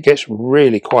gets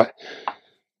really quite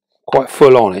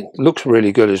full on. It looks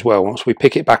really good as well once we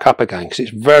pick it back up again, because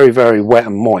it's very, very wet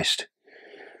and moist,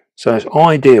 so it's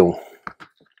ideal.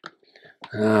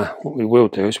 What we will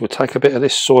do is we'll take a bit of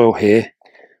this soil here,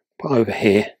 put over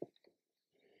here.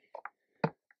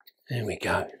 There we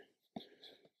go.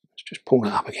 Let's just pull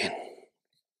that up again.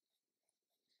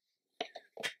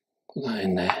 Put that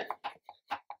in there.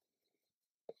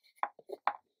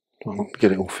 Try not to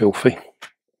get it all filthy.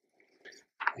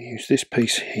 Use this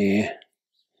piece here,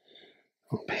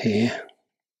 up here.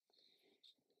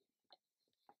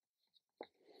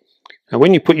 Now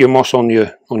when you put your moss on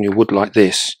your wood like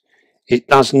this, it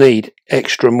does need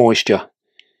extra moisture.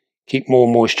 Keep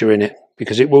more moisture in it,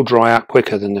 because it will dry out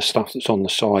quicker than the stuff that's on the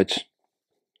sides.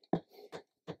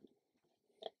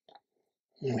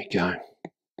 There we go.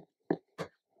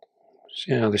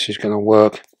 See how this is going to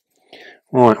work.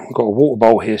 Right, we've got a water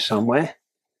bowl here somewhere.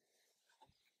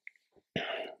 You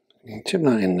can tip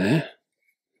that in there.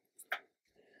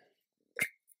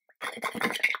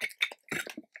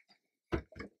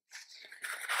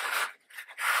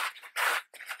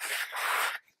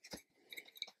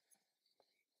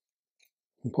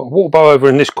 Put a water bowl over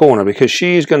in this corner, because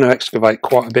she is going to excavate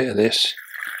quite a bit of this.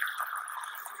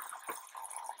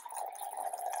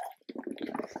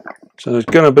 So there's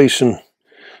going to be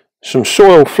some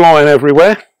soil flying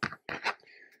everywhere.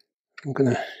 I'm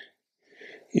going to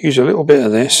use a little bit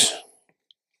of this.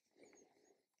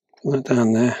 Put that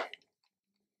down there.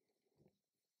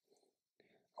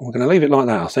 And we're going to leave it like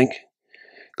that, I think,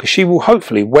 because she will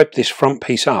hopefully web this front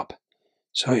piece up.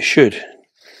 So it should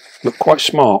look quite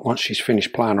smart once she's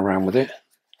finished playing around with it.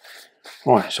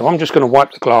 Right, so I'm just going to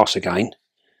wipe the glass again,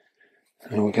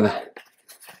 and we're going to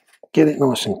get it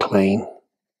nice and clean.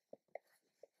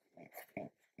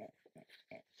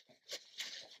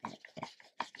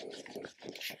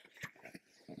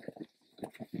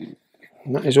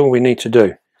 And that is all we need to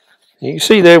do. You can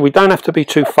see there, we don't have to be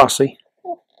too fussy.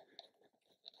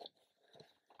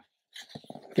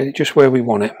 Get it just where we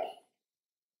want it.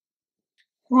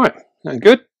 Right, that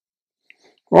good?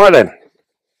 Right then,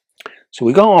 so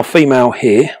we got our female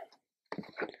here.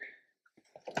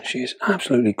 She is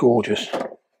absolutely gorgeous.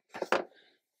 Let's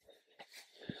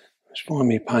find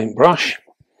me a paintbrush.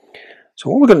 So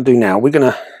what we're going to do now, we're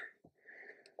going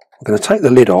to take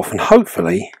the lid off, and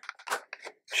hopefully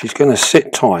she's going to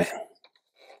sit tight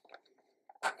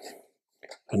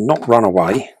and not run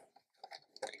away.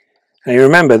 And you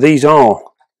remember, these are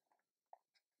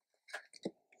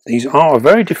a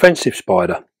very defensive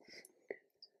spider.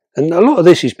 And a lot of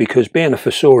this is because, being a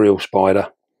fossorial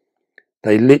spider,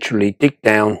 they literally dig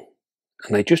down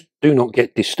and they just do not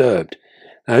get disturbed.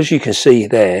 Now, as you can see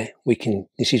there,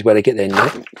 this is where they get their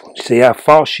neck. See how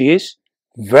fast she is?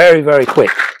 Very, very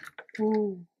quick.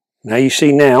 Ooh. Now you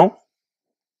see now,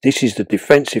 this is the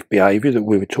defensive behaviour that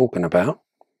we were talking about.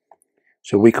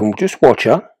 So we can just watch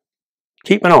her,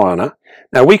 keep an eye on her.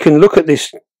 Now we can look at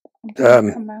this.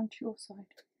 Come round to your side.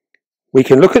 We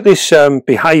can look at this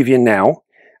behaviour now.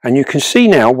 And you can see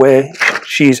now where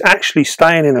she is actually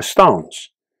staying in a stance.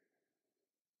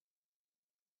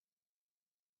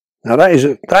 Now that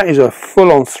is a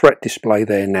full-on threat display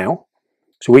there now.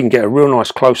 So we can get a real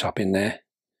nice close-up in there.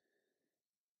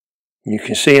 You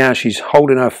can see how she's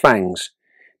holding her fangs.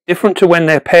 Different to when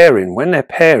they're pairing. When they're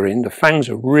pairing, the fangs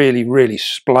are really, really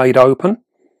splayed open.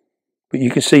 But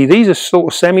you can see these are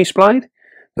sort of semi-splayed.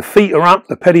 The feet are up,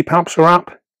 the pedipalps are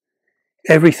up.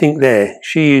 Everything there.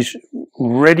 She is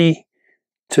ready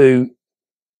to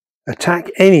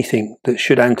attack anything that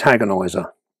should antagonise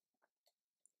her.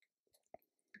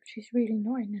 She's really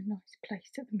not in a nice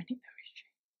place at the minute, though, is she?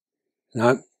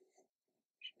 No.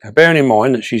 Now, bearing in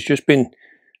mind that she's just been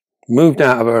moved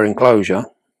out of her enclosure,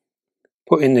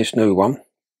 put in this new one.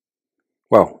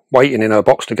 Well, waiting in her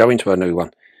box to go into her new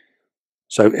one.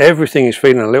 So everything is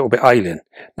feeling a little bit alien.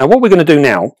 Now, what we're going to do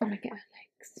now... I'm going to get her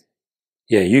legs.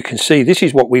 Yeah, you can see this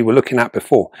is what we were looking at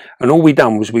before. And all we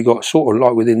done was we got sort of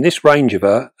like within this range of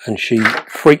her and she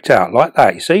freaked out like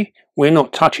that. You see, we're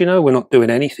not touching her, we're not doing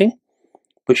anything.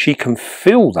 But she can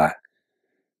feel that.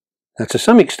 Now, to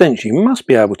some extent, you must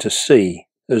be able to see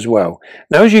as well.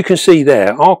 Now, as you can see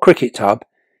there, our cricket tub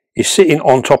is sitting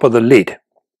on top of the lid,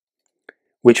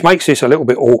 which makes this a little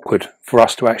bit awkward for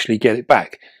us to actually get it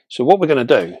back. So what we're going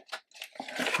to do,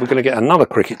 we're going to get another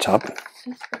cricket tub.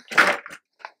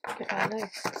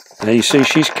 Now you see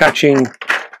she's catching...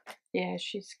 Yeah,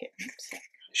 she's getting upset.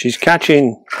 She's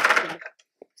catching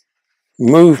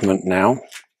movement now.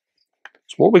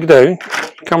 So what we do,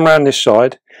 come around this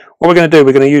side. What we're going to do,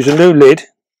 we're going to use a new lid.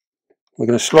 We're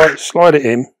going to slide it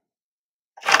in.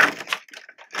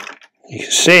 You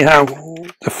can see how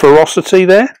the ferocity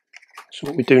there. So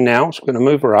what we do now is we're going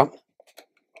to move her up.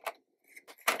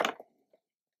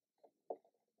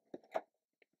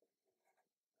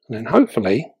 And then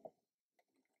hopefully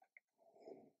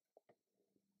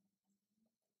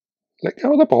let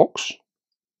go of the box.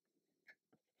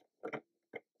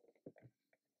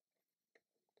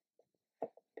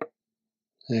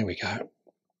 There we go.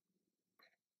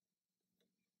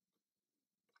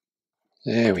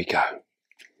 There we go.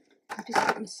 I've just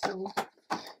got my stool.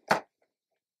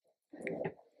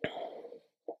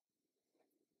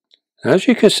 As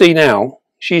you can see now,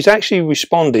 she's actually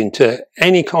responding to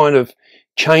any kind of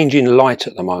change in light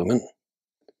at the moment.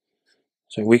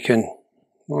 So we can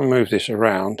move this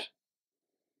around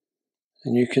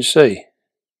and you can see.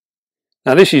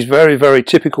 Now this is very, very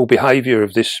typical behaviour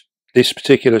of this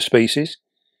particular species.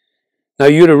 Now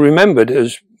you'd have remembered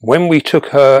as when we took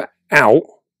her out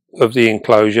of the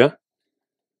enclosure,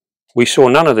 we saw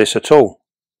none of this at all.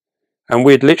 And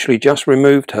we'd literally just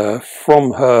removed her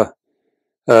from her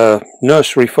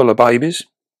nursery full of babies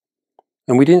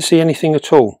and we didn't see anything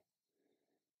at all.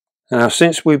 Now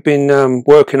since we've been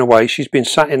working away, she's been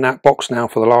sat in that box now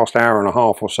for the last hour and a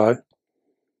half or so,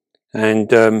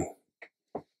 and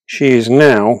she is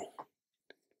now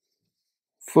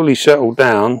fully settled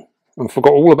down and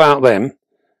forgot all about them,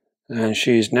 and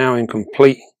she is now in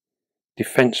complete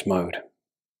defense mode.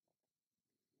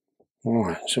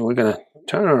 Alright, so we're going to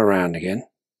turn her around again.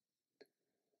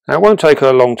 Now it won't take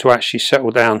her long to actually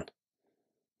settle down.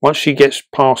 Once she gets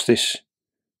past this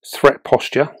threat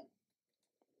posture.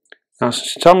 Now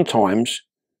sometimes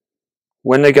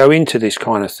when they go into this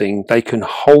kind of thing, they can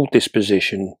hold this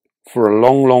position for a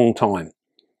long, long time.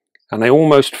 And they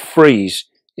almost freeze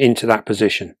into that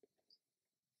position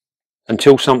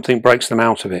until something breaks them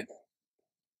out of it.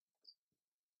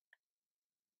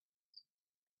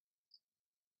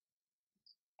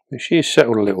 She is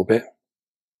settled a little bit.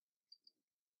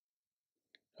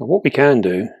 Now what we can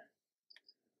do,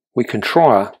 we can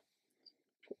try her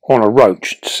on a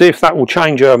roach to see if that will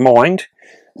change her mind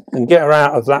and get her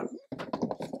out of that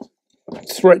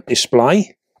threat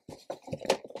display.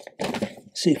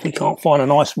 See if we can't find a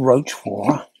nice roach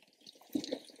for her.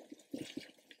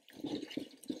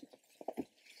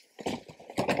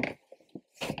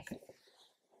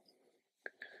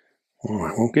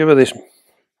 Alright, we'll give her this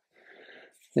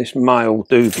male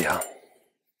dubia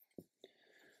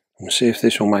and see if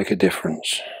this will make a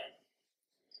difference.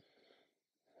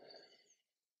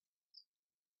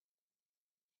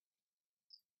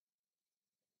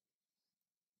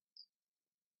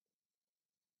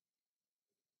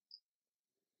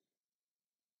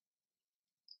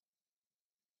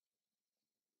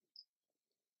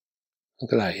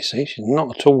 Look at that, you see, she's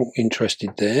not at all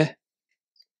interested there.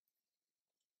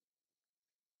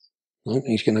 No,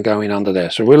 he's going to go in under there,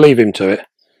 so we'll leave him to it.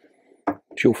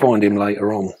 She'll find him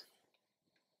later on.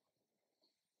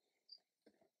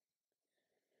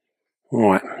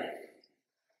 Alright,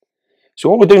 so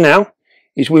what we'll do now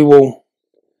is we will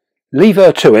leave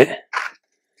her to it,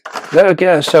 let her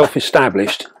get herself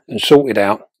established and sorted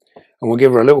out, and we'll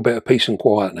give her a little bit of peace and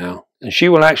quiet now, and she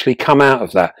will actually come out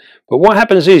of that. But what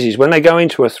happens is when they go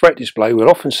into a threat display, we'll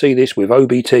often see this with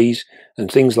OBTs and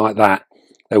things like that.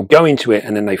 They'll go into it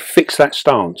and then they fix that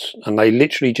stance and they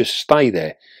literally just stay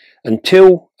there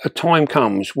until a time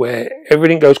comes where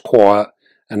everything goes quiet,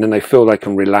 and then they feel they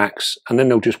can relax, and then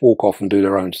they'll just walk off and do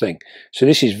their own thing. So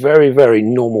this is very, very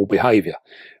normal behaviour.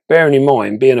 Bearing in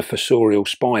mind, being a fossorial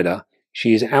spider,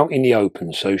 she is out in the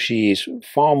open, so she is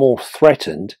far more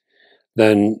threatened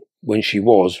than when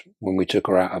we took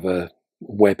her out of her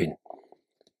webbing.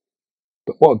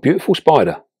 But what a beautiful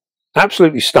spider.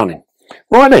 Absolutely stunning.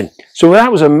 Right then, so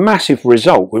that was a massive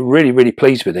result. We're really, really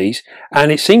pleased with these,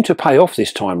 and it seemed to pay off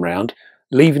this time round,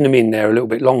 leaving them in there a little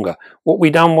bit longer. What we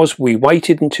done was we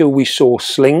waited until we saw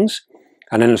slings,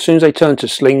 and then as soon as they turned to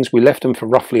slings, we left them for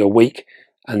roughly a week,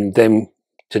 and then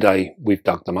today we've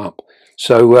dug them up.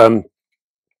 So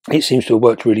it seems to have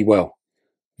worked really well.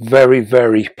 Very,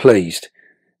 very pleased.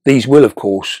 These will, of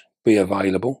course, be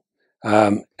available.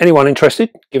 Anyone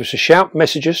interested, give us a shout,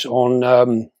 message us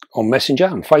on Messenger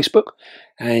and Facebook,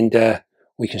 and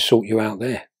we can sort you out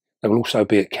there. They will also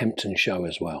be at Kempton Show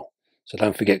as well. So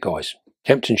don't forget, guys,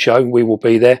 Kempton Show, we will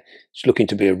be there. It's looking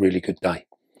to be a really good day.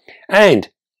 And,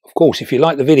 of course, if you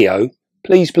like the video,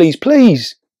 please, please,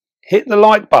 please hit the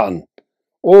like button.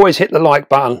 Always hit the like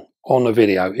button on the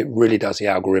video. It really does the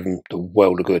algorithm the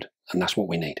world of good, and that's what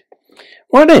we need.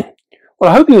 Right then, well,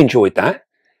 I hope you enjoyed that,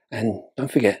 and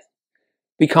don't forget,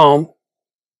 be calm,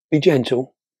 be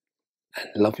gentle, and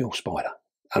love your spider.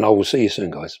 And I will see you soon,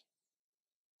 guys.